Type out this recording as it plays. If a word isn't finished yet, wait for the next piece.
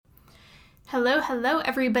Hello,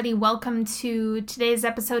 everybody. Welcome to today's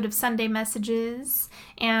episode of Sunday Messages.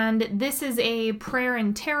 And this is a prayer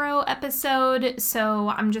and tarot episode, so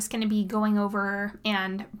I'm just going to be going over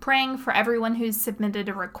and praying for everyone who's submitted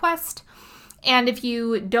a request. And if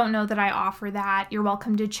you don't know that I offer that, you're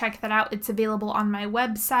welcome to check that out. It's available on my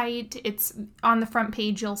website. It's on the front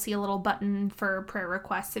page. You'll see a little button for prayer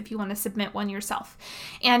requests if you want to submit one yourself.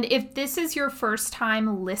 And if this is your first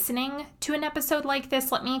time listening to an episode like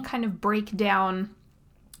this, let me kind of break down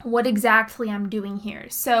what exactly I'm doing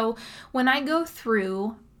here. So when I go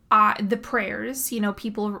through the prayers,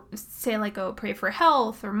 people say pray for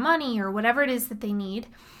health or money or whatever it is that they need.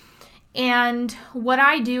 And what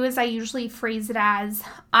I do is I usually phrase it as,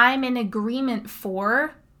 I'm in agreement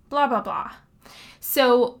for blah, blah, blah.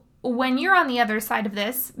 So when you're on the other side of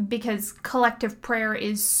this, because collective prayer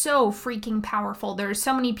is so freaking powerful, there are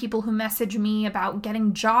so many people who message me about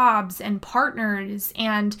getting jobs and partners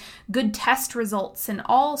and good test results and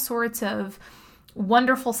all sorts of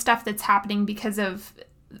wonderful stuff that's happening because of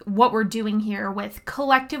what we're doing here with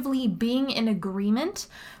collectively being in agreement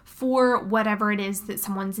for whatever it is that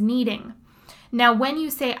someone's needing. Now, when you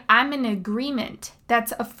say I'm in agreement,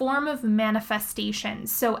 that's a form of manifestation.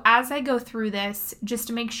 So as I go through this, just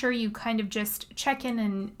to make sure you kind of just check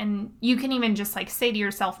in and you can even just say to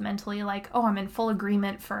yourself mentally, I'm in full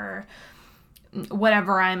agreement for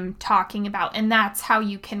whatever I'm talking about. And that's how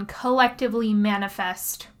you can collectively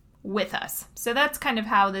manifest with us. So that's kind of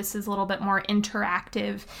how this is a little bit more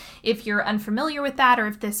interactive if you're unfamiliar with that or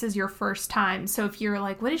if this is your first time. So if you're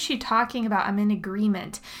like, what is she talking about? I'm in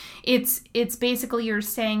agreement. It's basically you're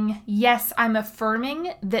saying, yes, I'm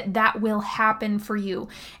affirming that will happen for you.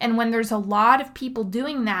 And when there's a lot of people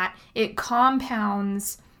doing that, it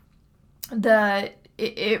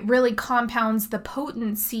really compounds the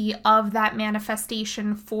potency of that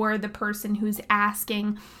manifestation for the person who's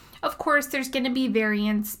asking. Of course, there's going to be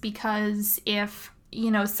variance because if,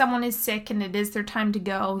 someone is sick and it is their time to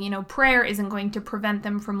go, prayer isn't going to prevent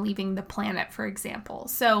them from leaving the planet, for example.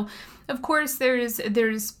 So, of course, there's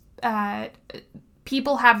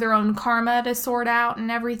people have their own karma to sort out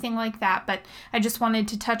and everything like that. But I just wanted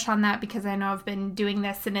to touch on that because I know I've been doing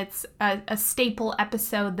this and it's a staple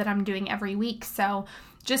episode that I'm doing every week. So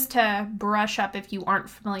just to brush up if you aren't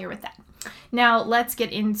familiar with that. Now, let's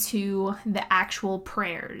get into the actual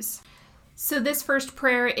prayers. So this first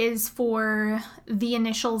prayer is for the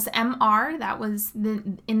initials MR. That was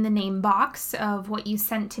in the name box of what you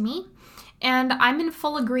sent to me. And I'm in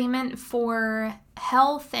full agreement for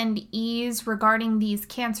health and ease regarding these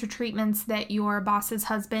cancer treatments that your boss's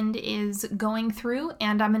husband is going through.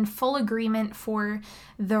 And I'm in full agreement for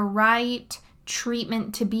the right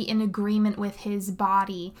treatment to be in agreement with his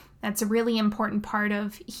body. That's a really important part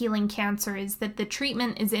of healing cancer, is that the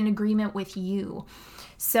treatment is in agreement with you.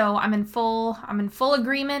 So I'm in full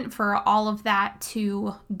agreement for all of that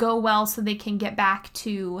to go well so they can get back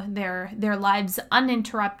to their lives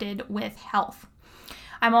uninterrupted with health.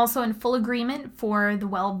 I'm also in full agreement for the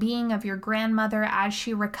well-being of your grandmother as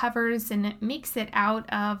she recovers and makes it out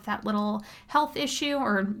of that little health issue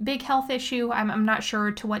or big health issue. I'm not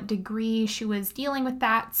sure to what degree she was dealing with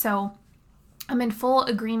that. So I'm in full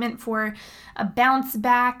agreement for a bounce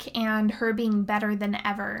back and her being better than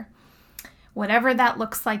ever, whatever that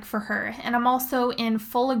looks like for her. And I'm also in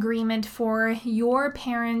full agreement for your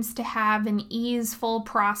parents to have an easeful,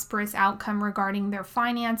 prosperous outcome regarding their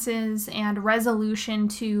finances and resolution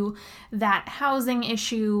to that housing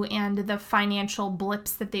issue and the financial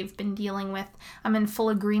blips that they've been dealing with. I'm in full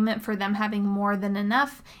agreement for them having more than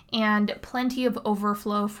enough and plenty of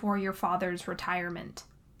overflow for your father's retirement.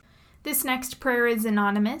 This next prayer is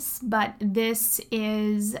anonymous, but this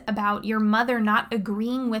is about your mother not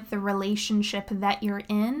agreeing with the relationship that you're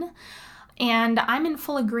in. And I'm in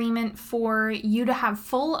full agreement for you to have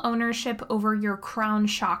full ownership over your crown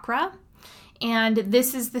chakra. And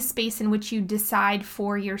this is the space in which you decide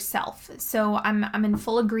for yourself. So I'm in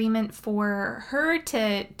full agreement for her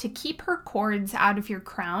to keep her cords out of your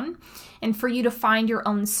crown and for you to find your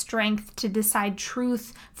own strength to decide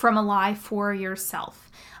truth from a lie for yourself.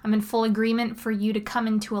 I'm in full agreement for you to come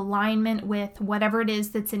into alignment with whatever it is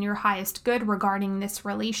that's in your highest good regarding this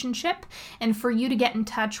relationship, and for you to get in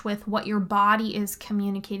touch with what your body is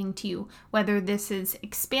communicating to you, whether this is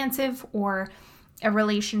expansive or a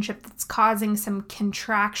relationship that's causing some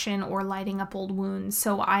contraction or lighting up old wounds.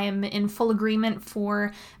 So I am in full agreement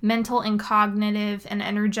for mental and cognitive and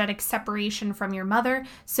energetic separation from your mother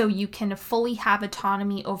so you can fully have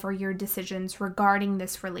autonomy over your decisions regarding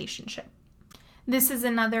this relationship. This is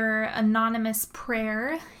another anonymous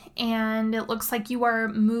prayer, and it looks like you are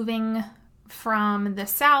moving from the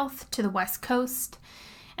south to the west coast.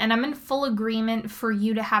 And I'm in full agreement for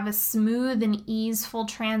you to have a smooth and easeful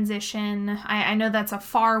transition. I know that's a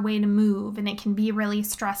far way to move and it can be really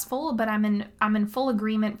stressful, but I'm in full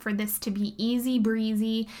agreement for this to be easy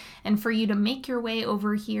breezy and for you to make your way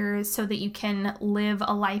over here so that you can live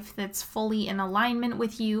a life that's fully in alignment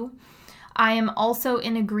with you. I am also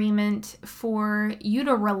in agreement for you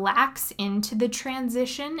to relax into the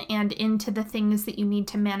transition and into the things that you need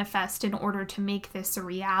to manifest in order to make this a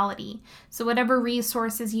reality. So whatever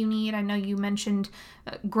resources you need, I know you mentioned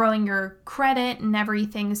growing your credit and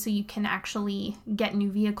everything so you can actually get new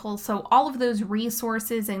vehicles. So all of those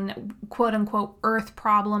resources and quote unquote earth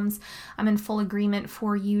problems, I'm in full agreement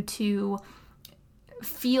for you to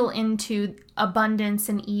feel into abundance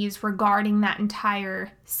and ease regarding that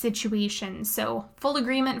entire situation. So full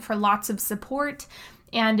agreement for lots of support.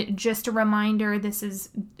 And just a reminder, this is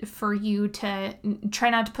for you to try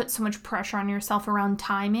not to put so much pressure on yourself around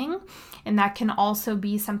timing. And that can also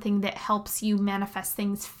be something that helps you manifest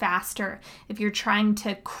things faster. If you're trying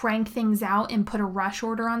to crank things out and put a rush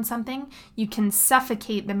order on something, you can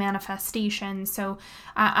suffocate the manifestation. So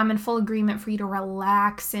I'm in full agreement for you to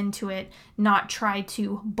relax into it, not try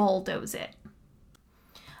to bulldoze it.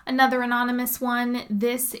 Another anonymous one,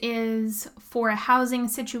 this is for a housing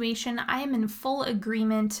situation. I am in full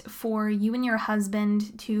agreement for you and your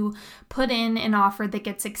husband to put in an offer that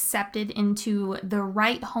gets accepted into the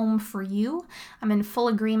right home for you. I'm in full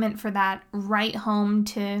agreement for that right home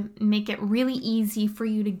to make it really easy for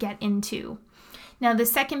you to get into. Now, the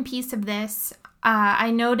second piece of this, I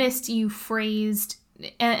noticed you phrased,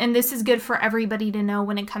 and this is good for everybody to know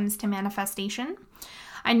when it comes to manifestation.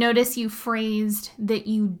 I notice you phrased that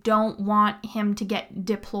you don't want him to get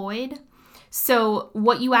deployed. So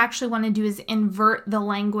what you actually want to do is invert the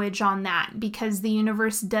language on that because the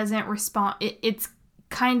universe doesn't respond. It's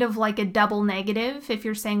kind of like a double negative if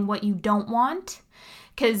you're saying what you don't want,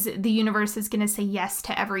 because the universe is going to say yes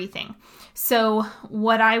to everything. So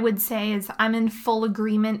what I would say is I'm in full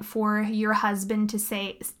agreement for your husband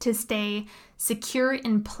to stay secure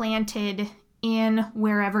and planted in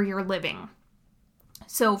wherever you're living.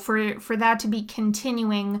 So for that to be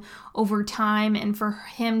continuing over time and for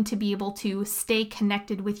him to be able to stay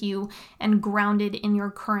connected with you and grounded in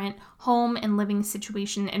your current home and living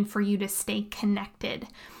situation and for you to stay connected.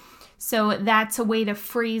 So that's a way to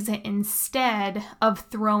phrase it instead of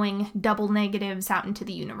throwing double negatives out into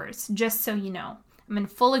the universe, just so you know. I'm in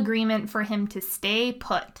full agreement for him to stay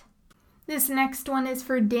put. This next one is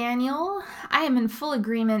for Daniel. I am in full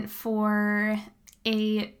agreement for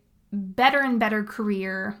a better and better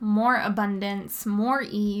career, more abundance, more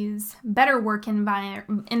ease, better work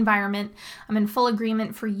environment. I'm in full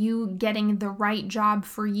agreement for you getting the right job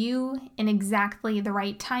for you in exactly the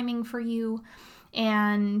right timing for you.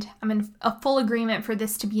 And I'm in a full agreement for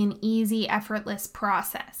this to be an easy, effortless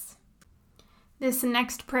process. This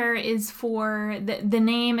next prayer is for the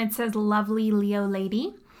name. It says Lovely Leo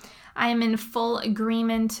Lady. I am in full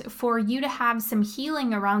agreement for you to have some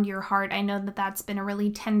healing around your heart. I know that that's been a really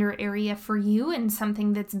tender area for you and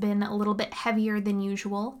something that's been a little bit heavier than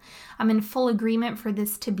usual. I'm in full agreement for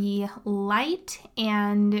this to be light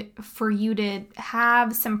and for you to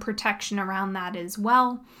have some protection around that as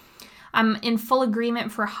well. I'm in full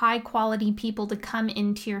agreement for high quality people to come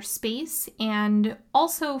into your space and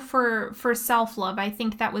also for self-love. I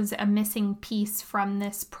think that was a missing piece from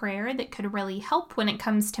this prayer that could really help when it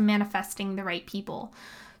comes to manifesting the right people.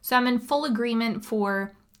 So I'm in full agreement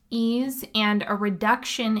for ease and a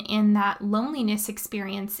reduction in that loneliness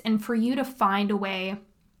experience and for you to find a way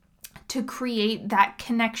to create that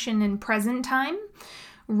connection in present time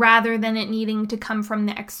rather than it needing to come from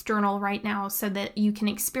the external right now so that you can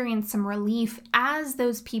experience some relief as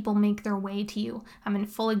those people make their way to you. I'm in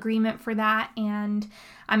full agreement for that, and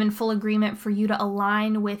I'm in full agreement for you to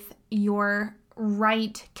align with your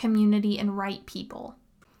right community and right people.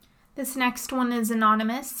 This next one is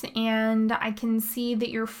anonymous, and I can see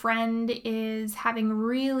that your friend is having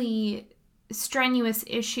really strenuous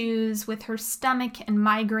issues with her stomach and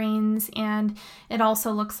migraines, and it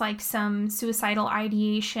also looks like some suicidal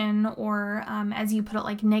ideation or as you put it,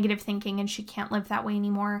 like negative thinking, and she can't live that way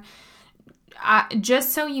anymore.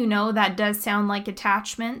 Just so you know, that does sound like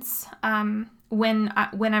attachments when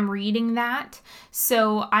I'm reading that.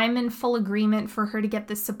 So I'm in full agreement for her to get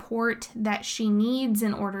the support that she needs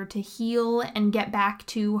in order to heal and get back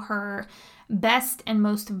to her best and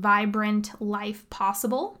most vibrant life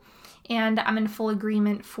possible. And I'm in full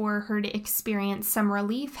agreement for her to experience some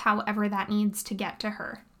relief, however that needs to get to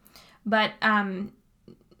her. But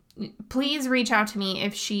please reach out to me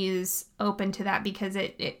if she's open to that, because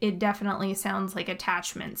it definitely sounds like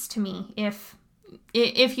attachments to me, if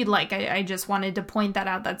if you'd like, I just wanted to point that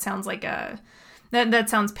out. That sounds like that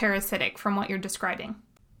sounds parasitic from what you're describing.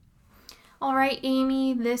 All right,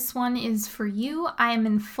 Amy, this one is for you. I am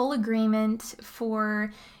in full agreement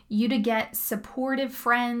for you to get supportive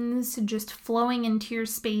friends just flowing into your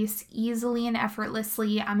space easily and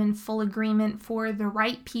effortlessly. I'm in full agreement for the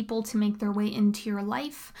right people to make their way into your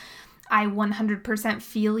life. I 100%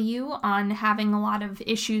 feel you on having a lot of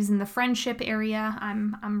issues in the friendship area.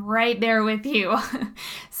 I'm right there with you.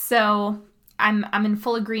 So I'm in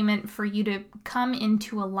full agreement for you to come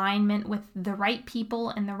into alignment with the right people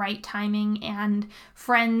and the right timing and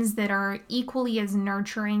friends that are equally as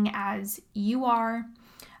nurturing as you are.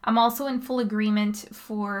 I'm also in full agreement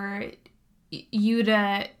for you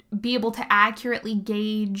to be able to accurately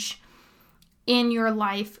gauge in your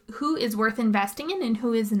life who is worth investing in and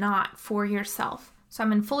who is not for yourself. So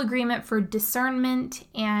I'm in full agreement for discernment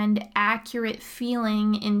and accurate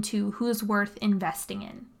feeling into who's worth investing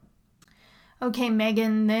in. Okay,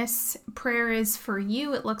 Megan, this prayer is for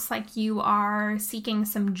you. It looks like you are seeking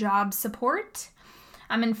some job support.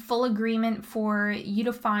 I'm in full agreement for you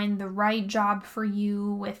to find the right job for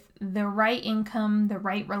you with the right income, the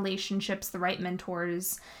right relationships, the right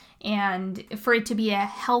mentors, and for it to be a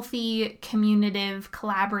healthy, communicative,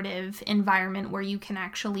 collaborative environment where you can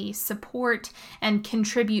actually support and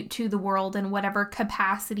contribute to the world in whatever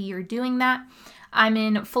capacity you're doing that. I'm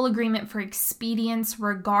in full agreement for expedience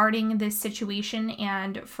regarding this situation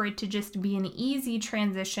and for it to just be an easy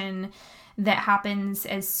transition that happens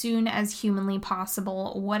as soon as humanly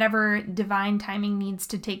possible. Whatever divine timing needs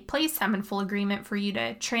to take place, I'm in full agreement for you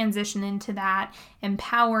to transition into that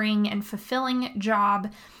empowering and fulfilling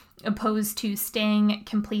job, opposed to staying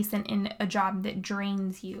complacent in a job that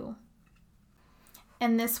drains you.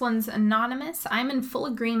 And this one's anonymous. I'm in full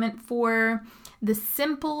agreement for the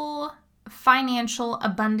simple financial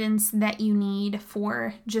abundance that you need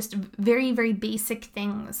for just very, very basic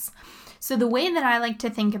things. So the way that I like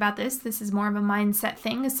to think about this is more of a mindset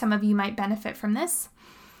thing, as some of you might benefit from this,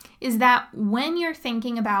 is that when you're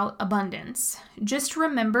thinking about abundance, just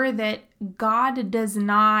remember that God does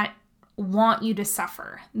not want you to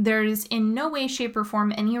suffer. There's in no way, shape, or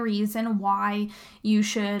form any reason why you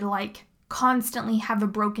should constantly have a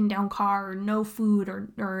broken down car or no food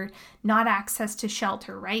or not access to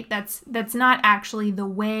shelter, right? That's not actually the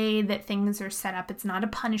way that things are set up. It's not a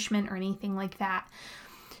punishment or anything like that.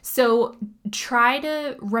 So try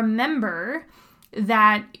to remember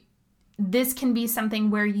that this can be something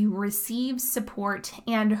where you receive support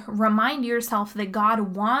and remind yourself that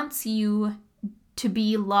God wants you to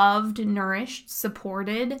be loved, nourished,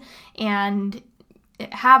 supported, and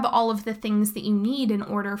have all of the things that you need in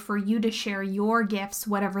order for you to share your gifts,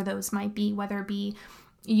 whatever those might be, whether it be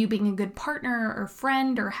you being a good partner or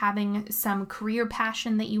friend or having some career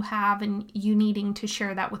passion that you have and you needing to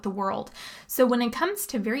share that with the world. So when it comes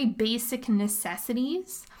to very basic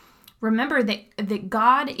necessities, remember that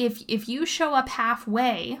God, if you show up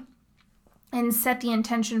halfway and set the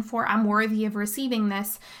intention for I'm worthy of receiving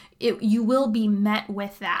this, you will be met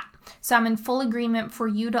with that. So I'm in full agreement for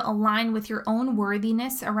you to align with your own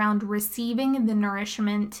worthiness around receiving the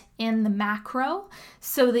nourishment in the macro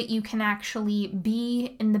so that you can actually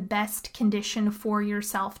be in the best condition for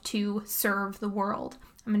yourself to serve the world.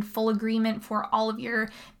 I'm in full agreement for all of your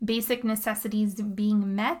basic necessities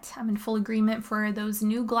being met. I'm in full agreement for those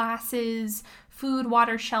new glasses, food,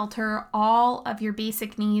 water, shelter, all of your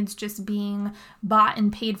basic needs just being bought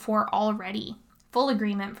and paid for already. Full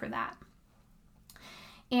agreement for that.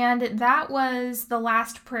 And that was the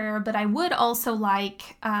last prayer, but I would also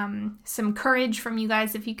like some courage from you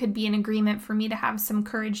guys. If you could be in agreement for me to have some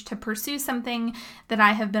courage to pursue something that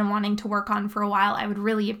I have been wanting to work on for a while, I would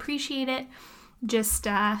really appreciate it. Just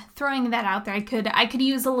throwing that out there. I could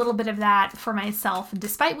use a little bit of that for myself.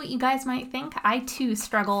 Despite what you guys might think, I too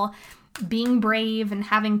struggle being brave and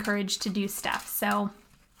having courage to do stuff. So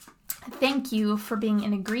thank you for being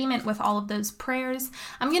in agreement with all of those prayers.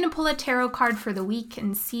 I'm going to pull a tarot card for the week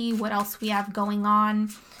and see what else we have going on,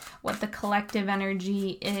 what the collective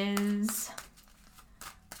energy is.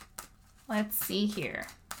 Let's see here.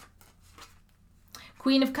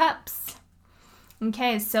 Queen of Cups.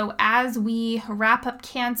 Okay, so as we wrap up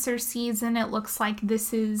Cancer season, it looks like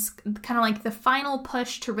this is kind of like the final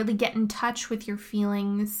push to really get in touch with your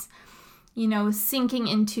feelings. You know, sinking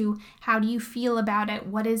into how do you feel about it?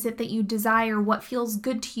 What is it that you desire? What feels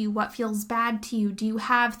good to you? What feels bad to you? Do you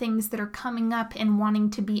have things that are coming up and wanting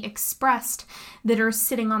to be expressed that are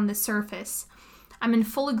sitting on the surface? I'm in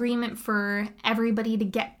full agreement for everybody to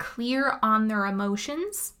get clear on their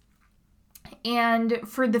emotions and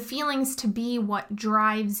for the feelings to be what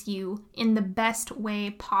drives you in the best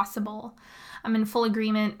way possible. I'm in full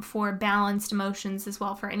agreement for balanced emotions as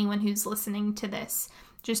well for anyone who's listening to this.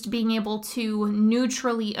 Just being able to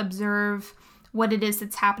neutrally observe what it is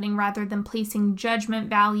that's happening rather than placing judgment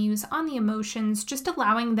values on the emotions, just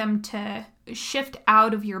allowing them to shift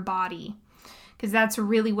out of your body, because that's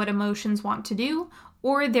really what emotions want to do,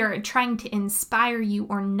 or they're trying to inspire you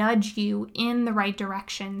or nudge you in the right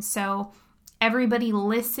direction. So everybody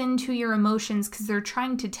listen to your emotions because they're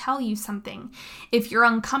trying to tell you something. If you're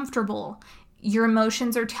uncomfortable, your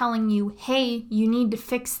emotions are telling you, hey, you need to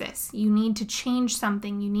fix this. You need to change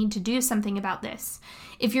something. You need to do something about this.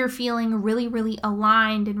 If you're feeling really, really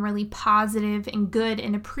aligned and really positive and good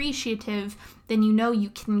and appreciative, then you know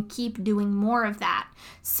you can keep doing more of that.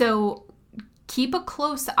 So keep a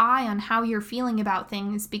close eye on how you're feeling about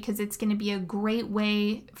things, because it's going to be a great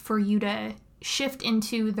way for you to shift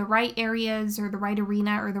into the right areas or the right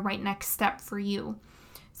arena or the right next step for you.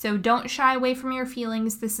 So don't shy away from your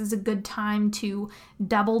feelings. This is a good time to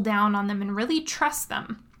double down on them and really trust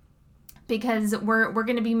them, because we're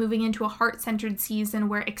going to be moving into a heart-centered season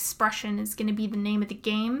where expression is going to be the name of the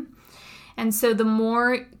game. And so the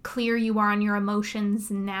more clear you are on your emotions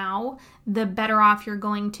now, the better off you're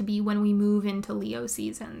going to be when we move into Leo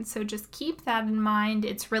season. So just keep that in mind.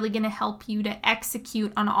 It's really going to help you to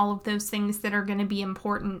execute on all of those things that are going to be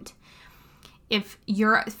important. If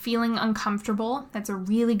you're feeling uncomfortable, that's a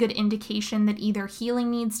really good indication that either healing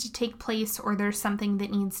needs to take place or there's something that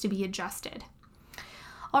needs to be adjusted.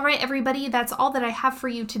 All right, everybody, that's all that I have for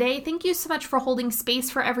you today. Thank you so much for holding space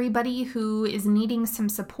for everybody who is needing some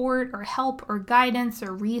support or help or guidance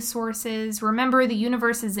or resources. Remember, the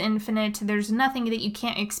universe is infinite. There's nothing that you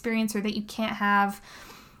can't experience or that you can't have.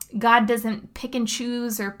 God doesn't pick and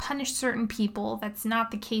choose or punish certain people. That's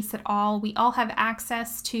not the case at all. We all have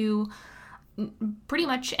access to pretty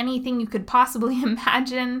much anything you could possibly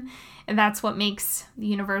imagine, and that's what makes the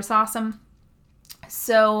universe awesome.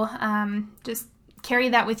 So just carry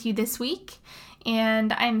that with you this week,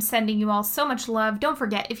 and I'm sending you all so much love. Don't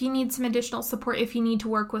forget, if you need some additional support, if you need to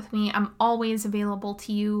work with me, I'm always available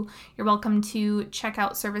to you. You're welcome to check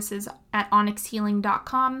out services at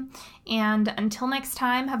onyxhealing.com. And until next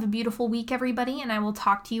time, have a beautiful week, everybody, and I will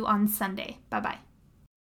talk to you on Sunday. Bye-bye.